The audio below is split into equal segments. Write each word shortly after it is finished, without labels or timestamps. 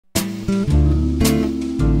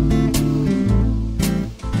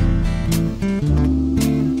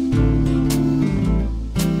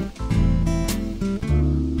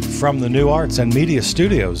From the New Arts and Media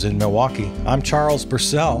Studios in Milwaukee, I'm Charles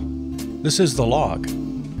Purcell. This is The Log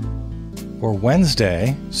for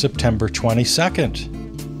Wednesday, September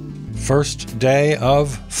 22nd. First day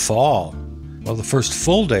of fall. Well, the first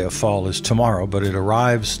full day of fall is tomorrow, but it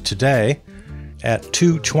arrives today at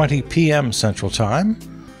 2:20 p.m. Central Time.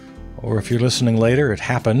 Or if you're listening later, it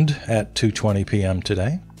happened at 2:20 p.m.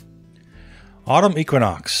 today. Autumn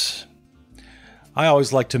equinox. I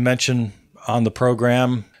always like to mention on the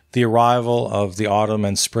program the arrival of the autumn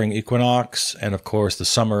and spring equinox, and of course the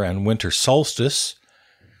summer and winter solstice.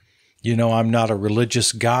 You know, I'm not a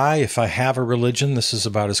religious guy. If I have a religion, this is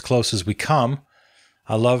about as close as we come.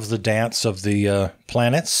 I love the dance of the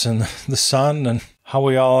planets and the sun and how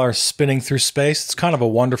we all are spinning through space. It's kind of a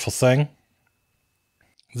wonderful thing.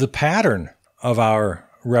 The pattern of our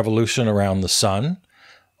revolution around the sun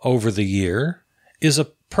over the year is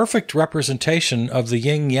a perfect representation of the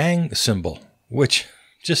yin-yang symbol, which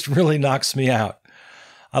just really knocks me out.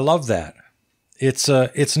 I love that. It's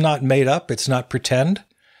not made up. It's not pretend.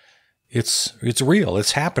 It's real.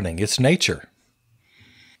 It's happening. It's nature.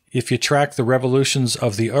 If you track the revolutions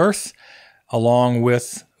of the Earth along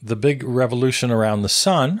with the big revolution around the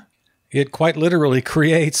sun, it quite literally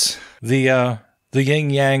creates the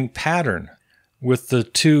yin-yang pattern with the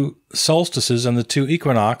two solstices and the two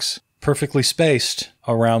equinox perfectly spaced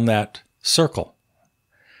around that circle.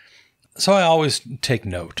 So I always take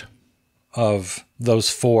note of those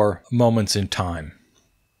four moments in time.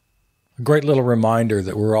 A great little reminder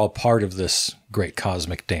that we're all part of this great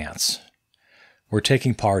cosmic dance. We're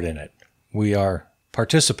taking part in it. We are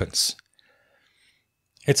participants.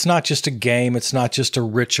 It's not just a game. It's not just a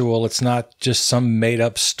ritual. It's not just some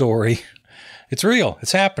made-up story. It's real.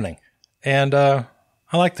 It's happening. And I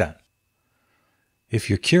like that. If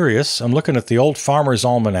you're curious, I'm looking at the Old Farmer's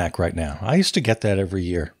Almanac right now. I used to get that every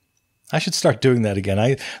year. I should start doing that again.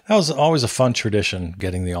 That was always a fun tradition,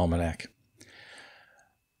 getting the almanac.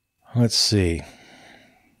 Let's see.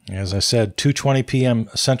 As I said, 2:20 p.m.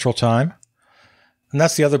 Central Time. And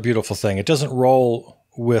that's the other beautiful thing. It doesn't roll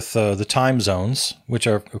with the time zones, which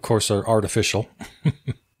are, of course, are artificial.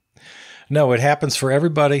 No, it happens for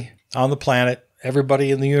everybody on the planet,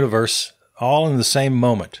 everybody in the universe, all in the same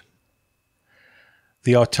moment.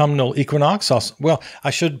 The autumnal equinox also, well, I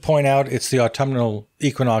should point out it's the autumnal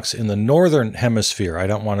equinox in the northern hemisphere. I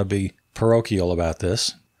don't want to be parochial about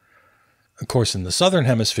this. Of course, in the southern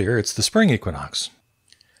hemisphere, it's the spring equinox.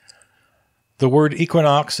 The word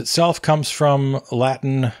equinox itself comes from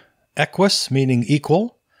Latin equus, meaning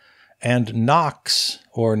equal, and nox,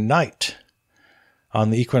 or night. On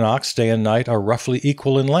the equinox, day and night are roughly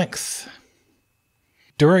equal in length.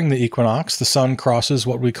 During the equinox, the sun crosses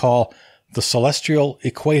what we call the celestial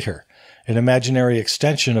equator, an imaginary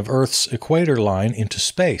extension of Earth's equator line into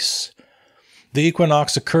space. The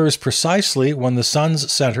equinox occurs precisely when the sun's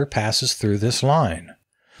center passes through this line.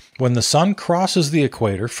 When the sun crosses the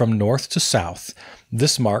equator from north to south,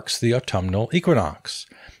 this marks the autumnal equinox.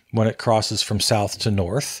 When it crosses from south to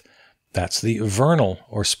north, that's the vernal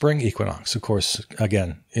or spring equinox, of course,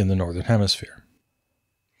 again, in the northern hemisphere.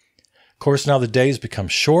 Of course, now the days become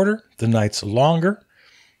shorter, the nights longer.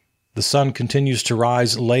 The sun continues to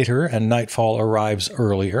rise later and nightfall arrives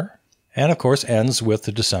earlier, and of course ends with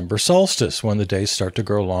the December solstice when the days start to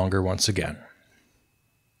grow longer once again.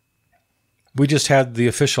 We just had the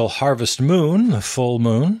official harvest moon, the full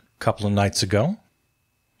moon, a couple of nights ago.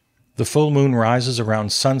 The full moon rises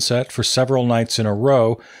around sunset for several nights in a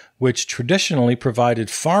row, which traditionally provided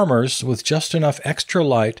farmers with just enough extra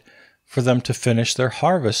light for them to finish their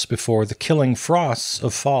harvests before the killing frosts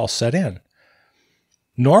of fall set in.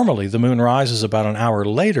 Normally, the moon rises about an hour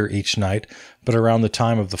later each night, but around the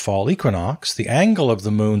time of the fall equinox, the angle of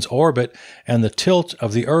the moon's orbit and the tilt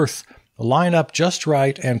of the Earth line up just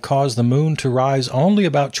right and cause the moon to rise only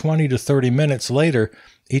about 20 to 30 minutes later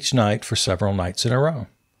each night for several nights in a row.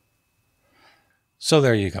 So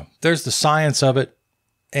there you go. There's the science of it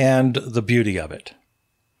and the beauty of it.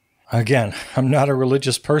 Again, I'm not a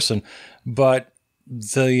religious person, but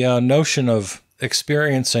the notion of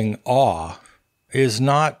experiencing awe is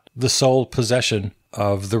not the sole possession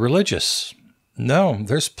of the religious. No,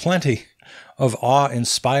 there's plenty of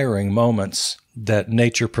awe-inspiring moments that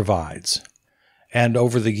nature provides. And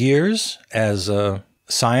over the years, as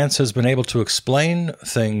science has been able to explain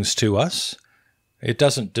things to us, it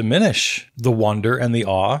doesn't diminish the wonder and the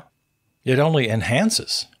awe. It only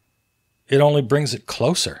enhances. It only brings it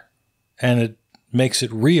closer, and it makes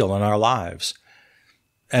it real in our lives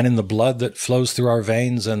and in the blood that flows through our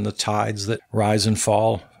veins and the tides that rise and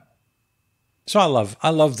fall. So I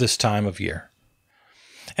love this time of year.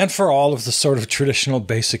 And for all of the sort of traditional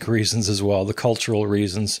basic reasons as well, the cultural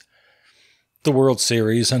reasons. the World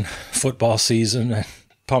Series and football season and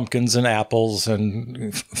pumpkins and apples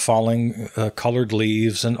and falling colored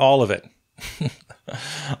leaves and all of it.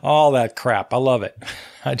 All that crap. I love it.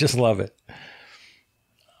 I just love it.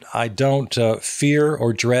 I don't fear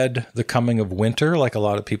or dread the coming of winter like a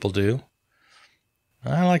lot of people do.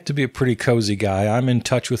 I like to be a pretty cozy guy. I'm in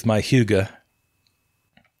touch with my hygge.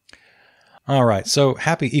 All right, so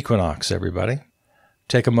happy equinox, everybody.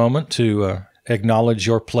 Take a moment to acknowledge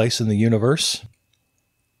your place in the universe.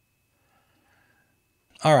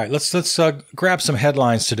 All right, let's grab some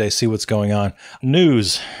headlines today, see what's going on.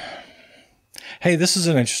 News. Hey, this is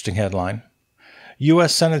an interesting headline.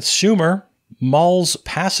 U.S. Senate's Schumer mulls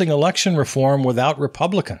passing election reform without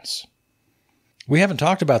Republicans. We haven't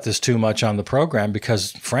talked about this too much on the program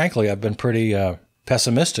because, frankly, I've been pretty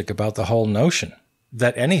pessimistic about the whole notion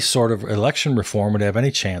that any sort of election reform would have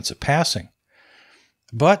any chance at passing.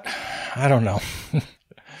 But, I don't know.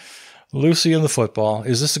 Lucy and the football.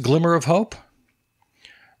 Is this a glimmer of hope?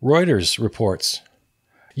 Reuters reports.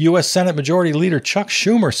 U.S. Senate Majority Leader Chuck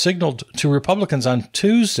Schumer signaled to Republicans on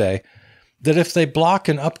Tuesday that if they block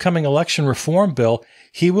an upcoming election reform bill,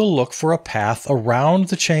 he will look for a path around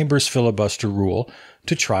the chamber's filibuster rule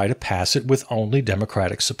to try to pass it with only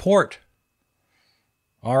Democratic support.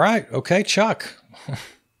 All right, okay, Chuck.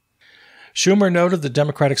 Schumer noted that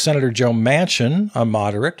Democratic Senator Joe Manchin,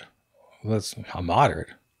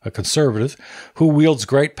 a conservative, who wields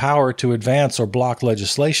great power to advance or block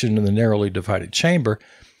legislation in the narrowly divided chamber,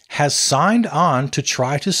 has signed on to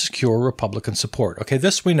try to secure Republican support. Okay,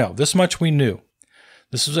 this we know. This much we knew.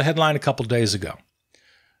 This was a headline a couple days ago.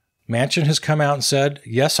 Manchin has come out and said,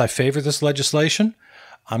 yes, I favor this legislation.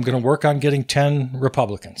 I'm going to work on getting 10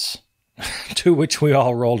 Republicans. To which we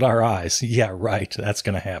all rolled our eyes. Yeah, right. That's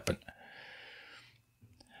going to happen.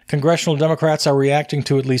 Congressional Democrats are reacting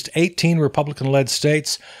to at least 18 Republican-led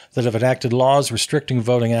states that have enacted laws restricting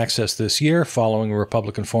voting access this year, following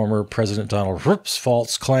Republican former President Donald Trump's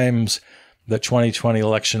false claims that 2020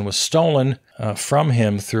 election was stolen from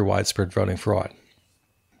him through widespread voting fraud.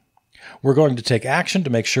 We're going to take action to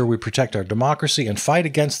make sure we protect our democracy and fight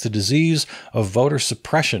against the disease of voter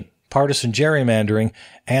suppression, partisan gerrymandering,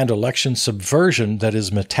 and election subversion that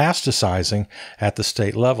is metastasizing at the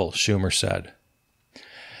state level, Schumer said.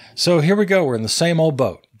 So here we go. We're in the same old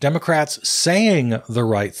boat. Democrats saying the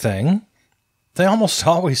right thing. They almost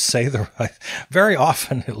always say the right, very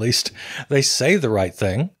often at least, they say the right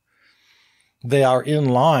thing. They are in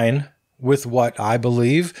line with what I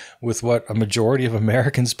believe, with what a majority of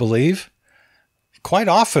Americans believe. Quite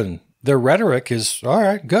often, their rhetoric is, all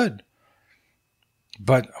right, good.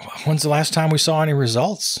 But when's the last time we saw any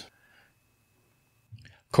results?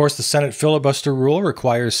 Of course, the Senate filibuster rule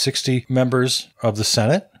requires 60 members of the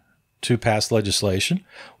Senate to pass legislation,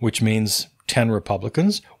 which means 10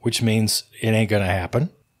 Republicans, which means it ain't going to happen.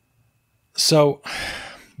 So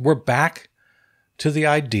we're back to the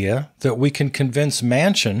idea that we can convince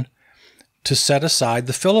Manchin to set aside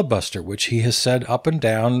the filibuster, which he has said up and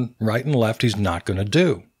down, right and left, he's not going to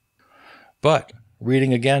do. But,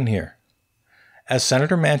 reading again here, as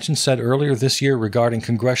Senator Manchin said earlier this year regarding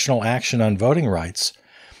congressional action on voting rights,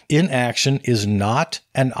 inaction is not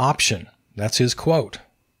an option. That's his quote,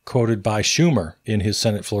 quoted by Schumer in his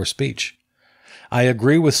Senate floor speech. I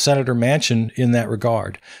agree with Senator Manchin in that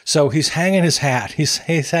regard. So he's hanging his hat. He's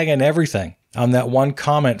hanging everything on that one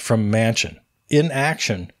comment from Manchin.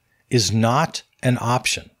 Inaction is not an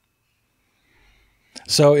option.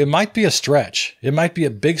 So it might be a stretch. It might be a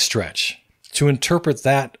big stretch to interpret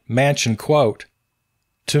that Manchin quote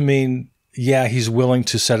to mean, yeah, he's willing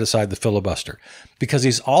to set aside the filibuster, because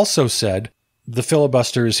he's also said the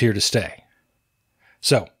filibuster is here to stay.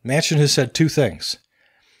 So Manchin has said two things.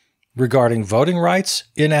 Regarding voting rights,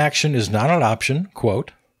 inaction is not an option,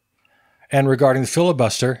 quote, and regarding the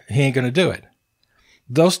filibuster, he ain't going to do it.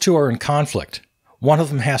 Those two are in conflict. One of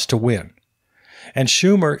them has to win. And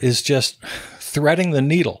Schumer is just threading the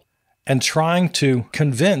needle and trying to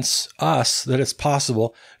convince us that it's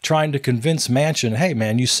possible, trying to convince Manchin, hey,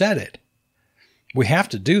 man, you said it. We have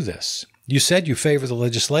to do this. You said you favor the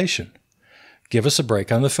legislation. Give us a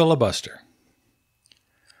break on the filibuster.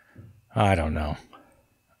 I don't know.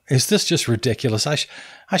 Is this just ridiculous?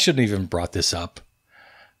 I shouldn't even brought this up.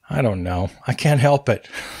 I don't know. I can't help it.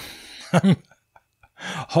 I'm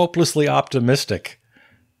hopelessly optimistic.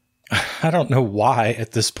 I don't know why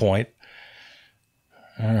at this point.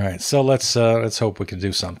 All right, so let's hope we can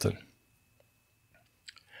do something.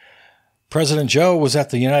 President Joe was at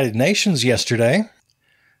the United Nations yesterday.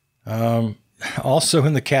 Also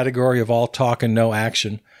in the category of all talk and no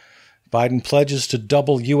action, Biden pledges to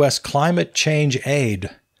double U.S. climate change aid.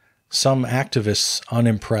 Some activists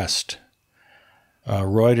unimpressed.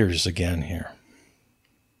 Reuters again here.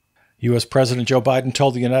 U.S. President Joe Biden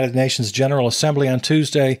told the United Nations General Assembly on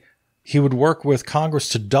Tuesday he would work with Congress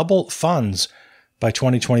to double funds by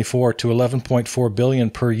 2024 to $11.4 billion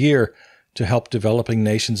per year to help developing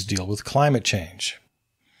nations deal with climate change.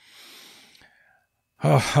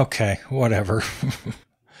 Oh, okay, whatever.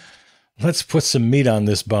 Let's put some meat on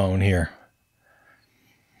this bone here.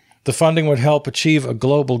 The funding would help achieve a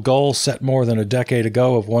global goal set more than a decade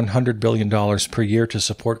ago of $100 billion per year to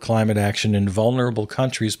support climate action in vulnerable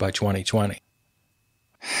countries by 2020.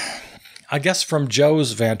 I guess from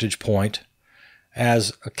Joe's vantage point,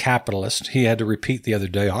 as a capitalist, he had to repeat the other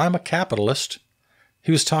day, I'm a capitalist.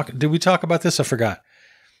 He was talking, did we talk about this? I forgot.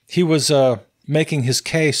 He was making his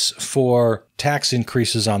case for tax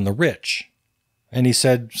increases on the rich. And he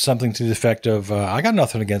said something to the effect of, I got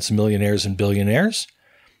nothing against millionaires and billionaires.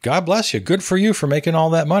 God bless you. Good for you for making all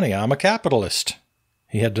that money. I'm a capitalist.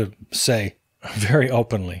 He had to say very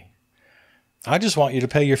openly, I just want you to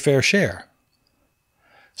pay your fair share.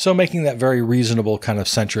 So making that very reasonable kind of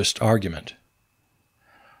centrist argument.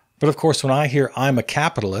 But of course, when I hear I'm a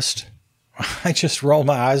capitalist, I just roll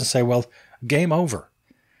my eyes and say, well, game over.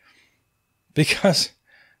 Because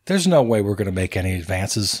there's no way we're going to make any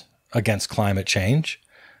advances against climate change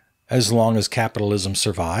as long as capitalism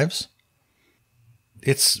survives.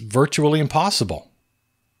 It's virtually impossible.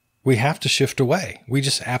 We have to shift away. We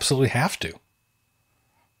just absolutely have to.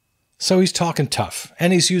 So he's talking tough.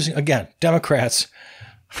 And he's using, again, Democrats,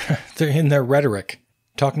 they're in their rhetoric,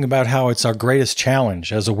 talking about how it's our greatest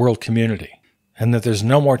challenge as a world community and that there's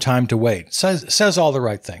no more time to wait. Says all the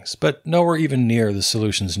right things, but nowhere even near the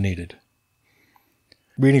solutions needed.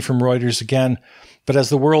 Reading from Reuters again, but as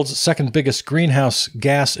the world's second biggest greenhouse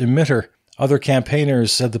gas emitter, other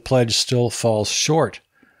campaigners said the pledge still falls short.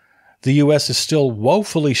 The U.S. is still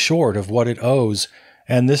woefully short of what it owes,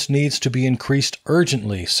 and this needs to be increased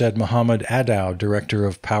urgently, said Mohammed Adow, director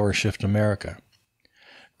of PowerShift America.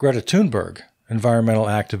 Greta Thunberg, environmental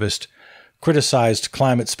activist, criticized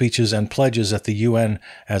climate speeches and pledges at the UN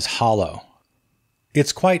as hollow.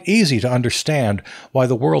 It's quite easy to understand why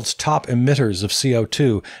the world's top emitters of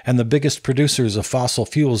CO2 and the biggest producers of fossil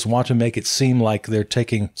fuels want to make it seem like they're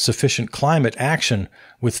taking sufficient climate action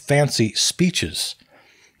with fancy speeches.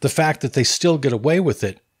 The fact that they still get away with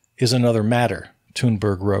it is another matter,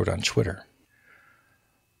 Thunberg wrote on Twitter.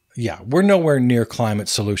 Yeah, we're nowhere near climate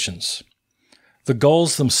solutions. The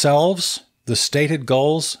goals themselves, the stated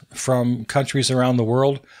goals from countries around the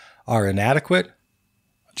world, are inadequate.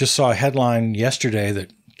 Just saw a headline yesterday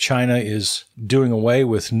that China is doing away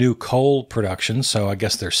with new coal production, so I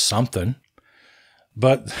guess there's something.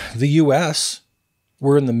 But the U.S.,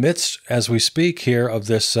 we're in the midst, as we speak here, of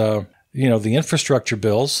this, the infrastructure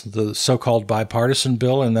bills, the so-called bipartisan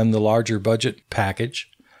bill, and then the larger budget package.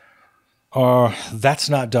 That's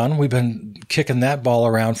not done. We've been kicking that ball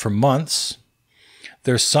around for months.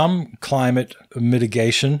 There's some climate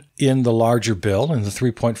mitigation in the larger bill, in the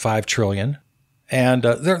 $3.5 trillion. And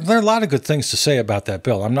there are a lot of good things to say about that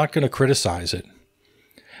bill. I'm not going to criticize it.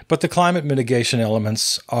 But the climate mitigation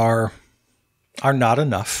elements are not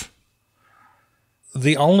enough.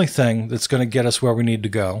 The only thing that's going to get us where we need to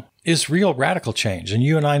go is real radical change. And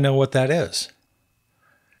you and I know what that is.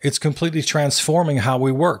 It's completely transforming how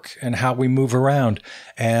we work and how we move around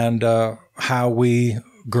and how we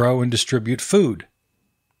grow and distribute food.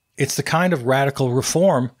 It's the kind of radical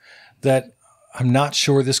reform that I'm not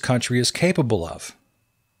sure this country is capable of.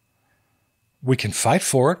 We can fight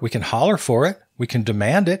for it. We can holler for it. We can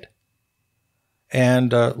demand it.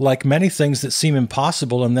 And like many things that seem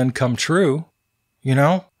impossible and then come true,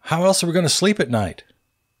 how else are we going to sleep at night?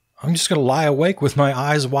 I'm just going to lie awake with my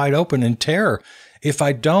eyes wide open in terror if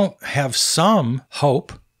I don't have some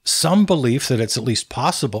hope, some belief that it's at least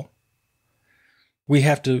possible. We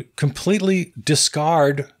have to completely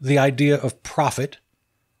discard the idea of profit.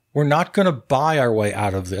 We're not going to buy our way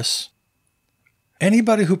out of this.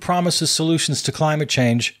 Anybody who promises solutions to climate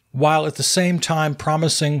change while at the same time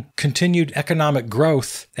promising continued economic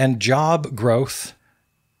growth and job growth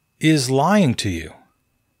is lying to you.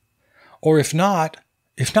 Or if not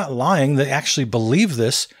lying, they actually believe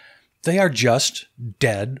this, they are just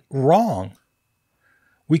dead wrong.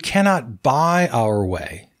 We cannot buy our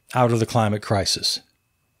way out of the climate crisis.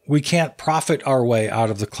 We can't profit our way out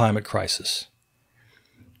of the climate crisis.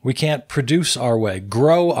 We can't produce our way,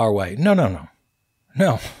 grow our way. No.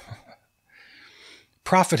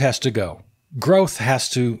 Profit has to go. Growth has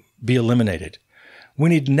to be eliminated. We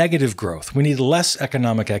need negative growth. We need less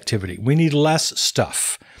economic activity. We need less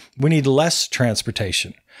stuff. We need less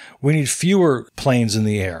transportation. We need fewer planes in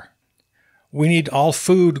the air. We need all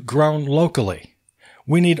food grown locally.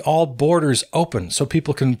 We need all borders open so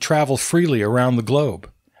people can travel freely around the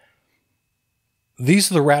globe.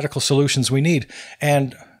 These are the radical solutions we need.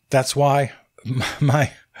 And that's why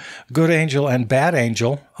my good angel and bad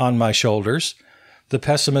angel on my shoulders, the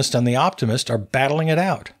pessimist and the optimist, are battling it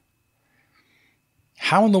out.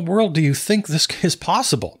 How in the world do you think this is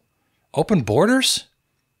possible? Open borders?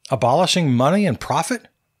 Abolishing money and profit?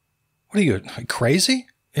 What are you, crazy?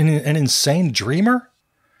 An insane dreamer?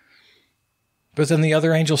 But then the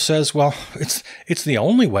other angel says, well, it's the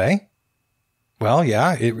only way. Well,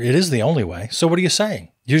 yeah, it is the only way. So what are you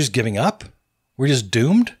saying? You're just giving up? We're just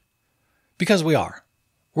doomed? Because we are.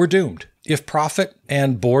 We're doomed. If profit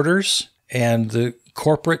and borders and the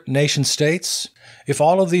corporate nation states, if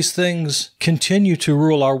all of these things continue to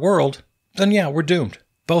rule our world, then yeah, we're doomed.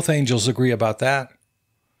 Both angels agree about that.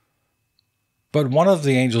 But one of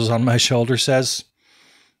the angels on my shoulder says,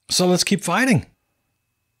 so let's keep fighting.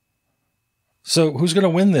 So who's going to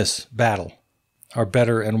win this battle? Our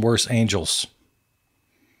better and worse angels.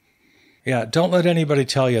 Yeah, don't let anybody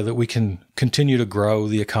tell you that we can continue to grow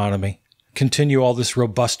the economy, continue all this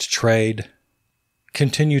robust trade,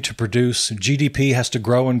 continue to produce. GDP has to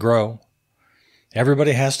grow and grow.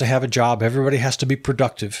 Everybody has to have a job. Everybody has to be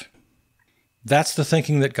productive. That's the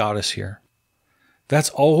thinking that got us here.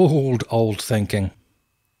 That's old thinking.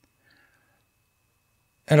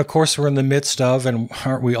 And of course, we're in the midst of, and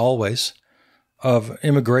aren't we always, of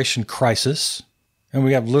immigration crisis. And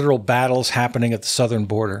we have literal battles happening at the southern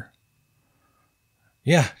border.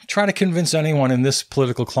 Yeah, try to convince anyone in this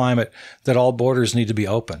political climate that all borders need to be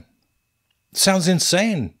open. Sounds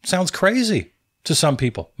insane. Sounds crazy to some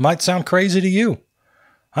people. Might sound crazy to you.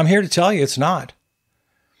 I'm here to tell you it's not.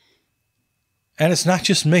 And it's not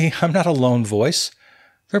just me. I'm not a lone voice.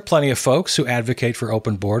 There are plenty of folks who advocate for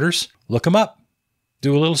open borders. Look them up.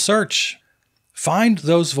 Do a little search. Find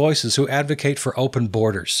those voices who advocate for open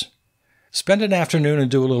borders. Spend an afternoon and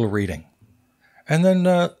do a little reading. And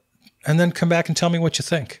then come back and tell me what you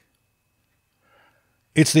think.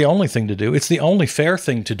 It's the only thing to do. It's the only fair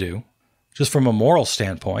thing to do, just from a moral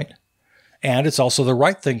standpoint. And it's also the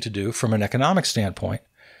right thing to do from an economic standpoint.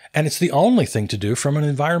 And it's the only thing to do from an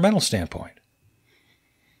environmental standpoint.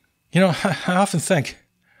 You know, I often think,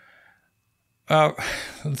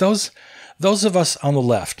 those of us on the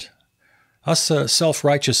left, us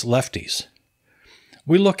self-righteous lefties,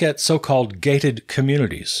 we look at so-called gated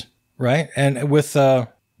communities, right? And with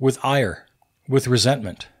ire, with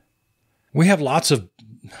resentment. We have lots of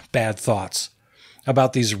bad thoughts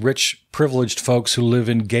about these rich, privileged folks who live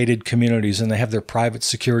in gated communities and they have their private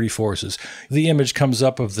security forces. The image comes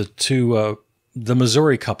up of the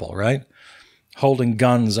Missouri couple, right? Holding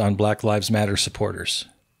guns on Black Lives Matter supporters.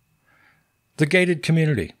 The gated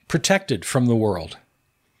community, protected from the world,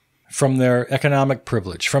 from their economic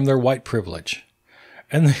privilege, from their white privilege.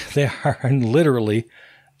 And they are in literally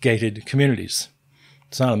gated communities.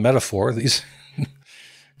 It's not a metaphor. These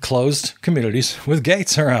closed communities with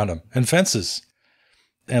gates around them and fences.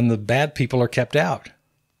 And the bad people are kept out.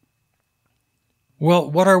 Well,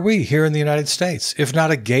 what are we here in the United States, if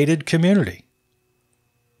not a gated community?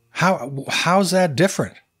 How's that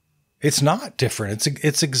different? It's not different.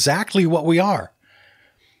 It's exactly what we are.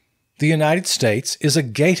 The United States is a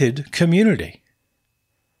gated community.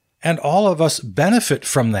 And all of us benefit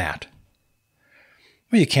from that.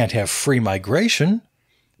 Well, you can't have free migration.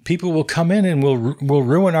 People will come in and will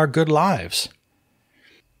ruin our good lives.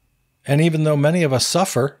 And even though many of us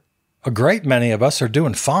suffer, a great many of us are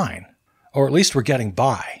doing fine, or at least we're getting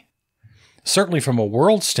by. Certainly from a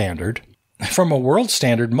world standard,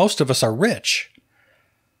 most of us are rich.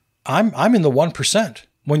 I'm in the 1%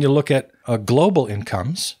 when you look at global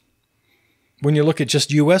incomes. When you look at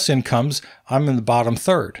just U.S. incomes, I'm in the bottom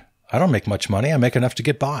third. I don't make much money. I make enough to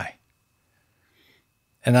get by.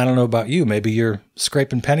 And I don't know about you. Maybe you're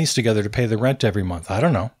scraping pennies together to pay the rent every month. I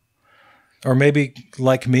don't know. Or maybe,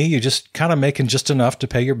 like me, you're just kind of making just enough to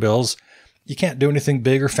pay your bills. You can't do anything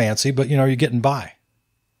big or fancy, but, you're getting by.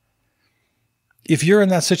 If you're in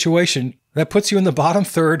that situation, that puts you in the bottom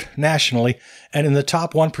third nationally and in the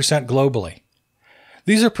top 1% globally.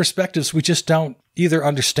 These are perspectives we just don't either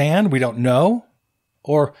understand, we don't know,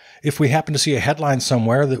 or if we happen to see a headline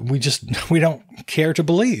somewhere that we don't care to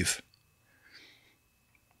believe.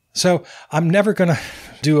 So I'm never going to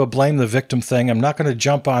do a blame the victim thing. I'm not going to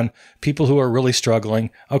jump on people who are really struggling.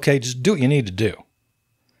 Okay, just do what you need to do.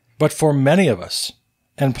 But for many of us,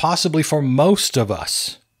 and possibly for most of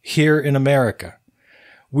us here in America,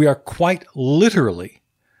 we are quite literally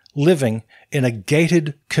living in a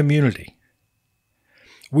gated community.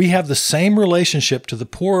 We have the same relationship to the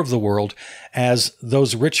poor of the world as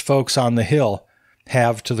those rich folks on the hill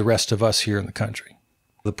have to the rest of us here in the country.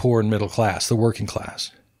 the poor and middle class, the working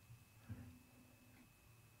class.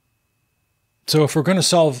 So if we're going to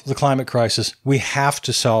solve the climate crisis, we have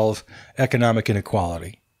to solve economic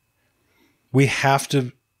inequality. We have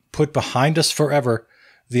to put behind us forever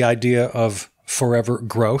the idea of forever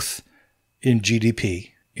growth in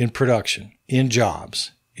GDP, in production, in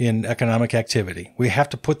jobs, in economic activity. We have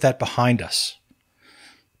to put that behind us.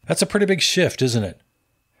 That's a pretty big shift, isn't it?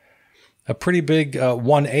 A pretty big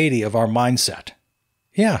 180 of our mindset.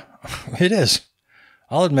 Yeah, it is.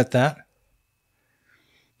 I'll admit that.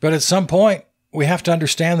 But at some point, we have to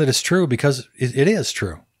understand that it's true because it is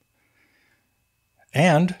true.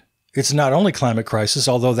 And it's not only climate crisis,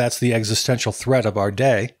 although that's the existential threat of our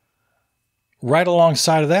day. Right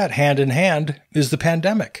alongside of that, hand in hand, is the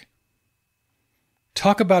pandemic.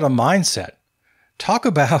 Talk about a mindset. Talk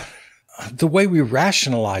about the way we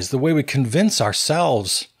rationalize, the way we convince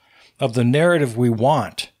ourselves of the narrative we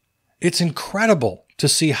want. It's incredible to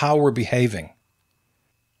see how we're behaving.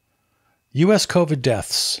 U.S. COVID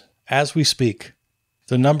deaths, as we speak,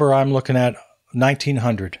 the number I'm looking at,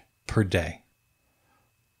 1,900 per day.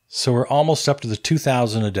 So we're almost up to the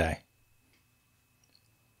 2,000 a day.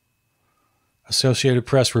 Associated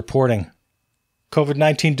Press reporting,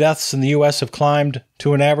 COVID-19 deaths in the U.S. have climbed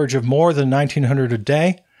to an average of more than 1,900 a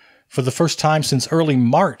day for the first time since early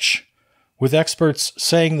March, with experts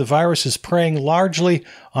saying the virus is preying largely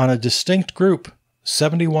on a distinct group,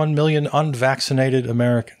 71 million unvaccinated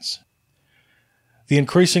Americans. The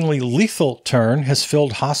increasingly lethal turn has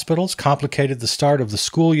filled hospitals, complicated the start of the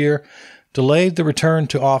school year, delayed the return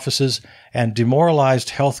to offices, and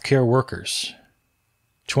demoralized healthcare workers.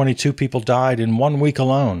 22 people died in 1 week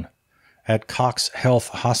alone at Cox Health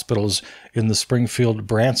hospitals in the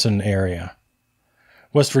Springfield-Branson area.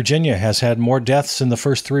 West Virginia has had more deaths in the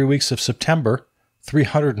first 3 weeks of September,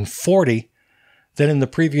 340, than in the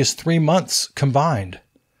previous 3 months combined.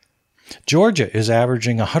 Georgia is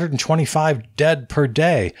averaging 125 dead per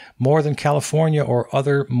day, more than California or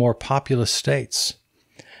other more populous states.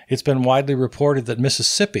 It's been widely reported that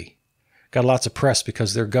Mississippi got lots of press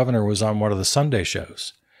because their governor was on one of the Sunday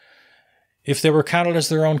shows. If they were counted as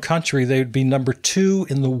their own country, they would be number 2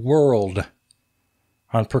 in the world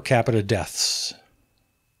on per capita deaths.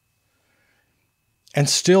 And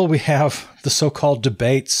still we have the so-called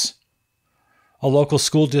debates. A local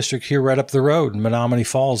school district here right up the road in Menomonee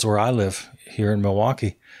Falls, where I live here in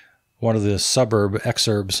Milwaukee, one of the suburb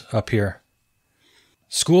exurbs up here.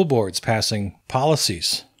 School boards passing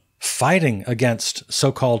policies fighting against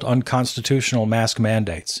so-called unconstitutional mask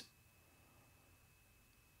mandates.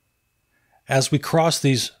 As we cross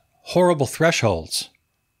these horrible thresholds,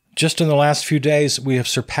 just in the last few days, we have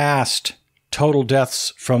surpassed total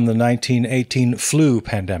deaths from the 1918 flu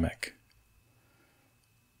pandemic.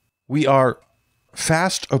 We are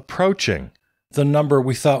fast approaching the number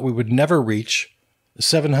we thought we would never reach,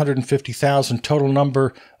 750,000 total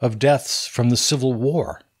number of deaths from the Civil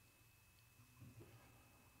War.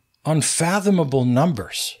 Unfathomable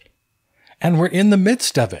numbers. And we're in the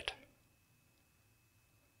midst of it.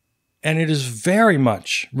 And it is very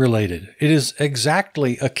much related. It is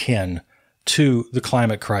exactly akin to the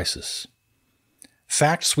climate crisis.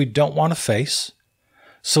 Facts we don't want to face,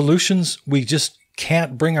 solutions we just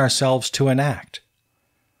can't bring ourselves to enact.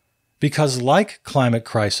 Because like climate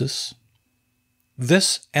crisis,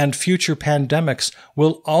 this and future pandemics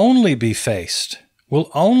will only be faced, will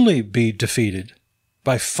only be defeated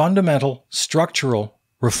by fundamental structural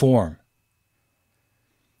reform.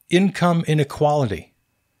 Income inequality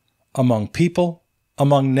among people,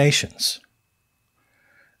 among nations.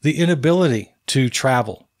 The inability to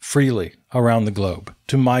travel freely around the globe,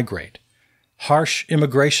 to migrate. Harsh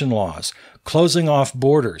immigration laws, closing off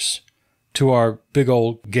borders to our big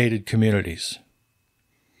old gated communities.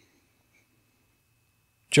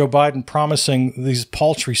 Joe Biden promising these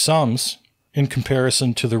paltry sums in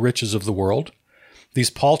comparison to the riches of the world, these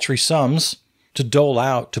paltry sums to dole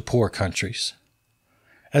out to poor countries,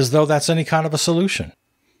 as though that's any kind of a solution.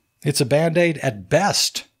 It's a Band-Aid at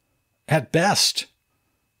best. At best.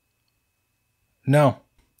 No.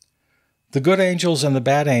 The good angels and the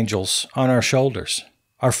bad angels on our shoulders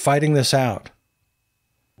are fighting this out.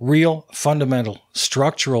 Real, fundamental,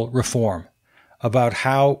 structural reform about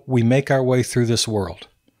how we make our way through this world.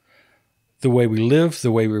 The way we live,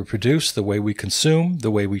 the way we produce, the way we consume,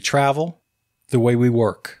 the way we travel, the way we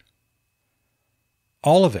work.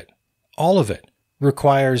 All of it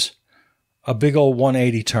requires a big old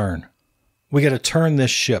 180 turn. We got to turn this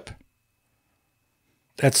ship.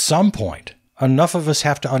 At some point, enough of us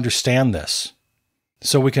have to understand this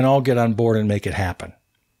so we can all get on board and make it happen.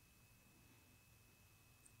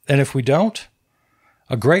 And if we don't,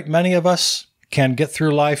 a great many of us can get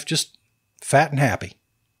through life just fat and happy.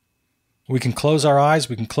 We can close our eyes,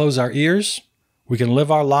 we can close our ears, we can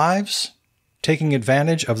live our lives taking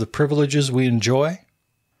advantage of the privileges we enjoy.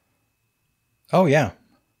 Oh yeah.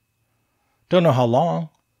 Don't know how long.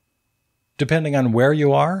 Depending on where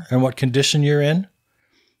you are and what condition you're in.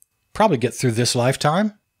 Probably get through this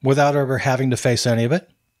lifetime without ever having to face any of it.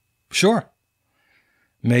 Sure.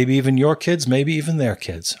 Maybe even your kids, maybe even their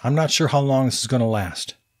kids. I'm not sure how long this is going to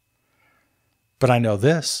last. But I know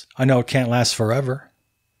this. I know it can't last forever.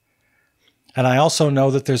 And I also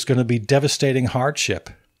know that there's going to be devastating hardship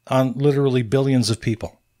on literally billions of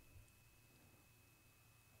people.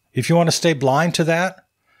 If you want to stay blind to that,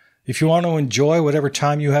 if you want to enjoy whatever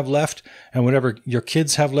time you have left and whatever your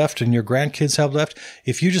kids have left and your grandkids have left,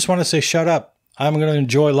 if you just want to say, shut up, I'm going to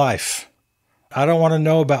enjoy life. I don't want to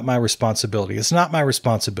know about my responsibility. It's not my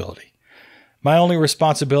responsibility. My only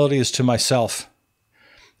responsibility is to myself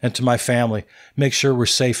and to my family. Make sure we're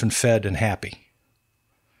safe and fed and happy.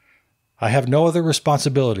 I have no other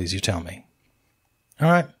responsibilities, you tell me.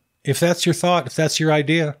 All right. If that's your thought, if that's your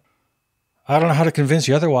idea, I don't know how to convince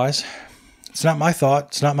you otherwise. It's not my thought.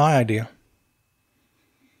 It's not my idea.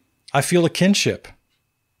 I feel a kinship.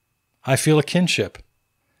 I feel a kinship.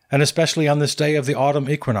 And especially on this day of the autumn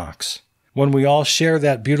equinox, when we all share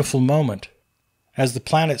that beautiful moment, as the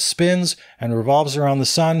planet spins and revolves around the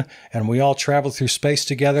sun, and we all travel through space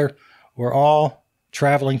together, we're all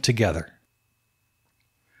traveling together.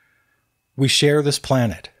 We share this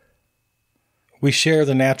planet. We share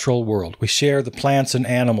the natural world. We share the plants and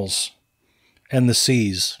animals and the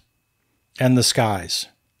seas and the skies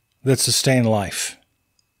that sustain life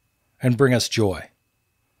and bring us joy.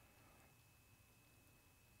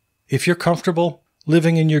 If you're comfortable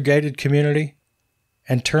living in your gated community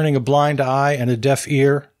and turning a blind eye and a deaf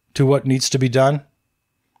ear to what needs to be done,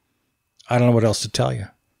 I don't know what else to tell you,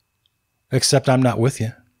 except I'm not with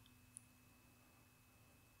you.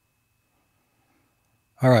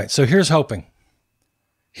 All right, so here's hoping.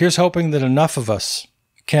 Here's hoping that enough of us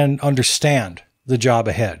can understand the job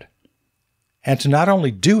ahead and to not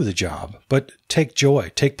only do the job, but take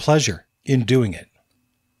joy, take pleasure in doing it.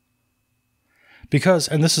 Because,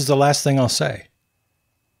 and this is the last thing I'll say,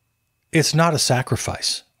 it's not a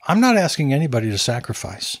sacrifice. I'm not asking anybody to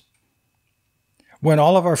sacrifice. When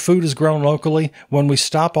all of our food is grown locally, when we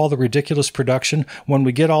stop all the ridiculous production, when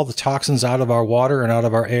we get all the toxins out of our water and out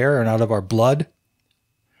of our air and out of our blood,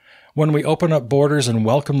 when we open up borders and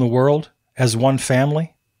welcome the world as one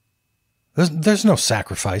family, there's no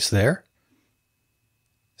sacrifice there.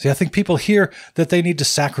 See, I think people hear that they need to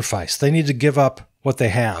sacrifice. They need to give up what they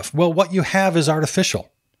have. Well, what you have is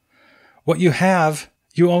artificial. What you have,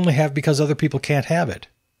 you only have because other people can't have it.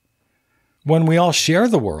 When we all share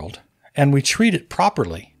the world and we treat it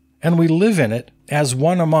properly and we live in it as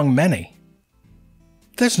one among many,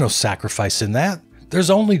 there's no sacrifice in that. There's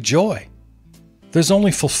only joy. There's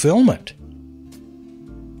only fulfillment.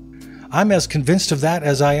 I'm as convinced of that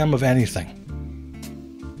as I am of anything.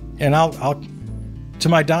 And I'll to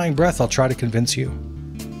my dying breath, I'll try to convince you.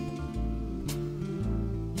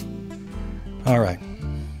 All right.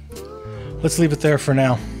 Let's leave it there for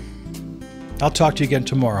now. I'll talk to you again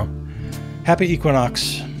tomorrow. Happy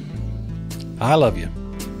equinox. I love you.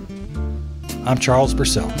 I'm Charles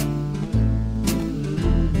Purcell.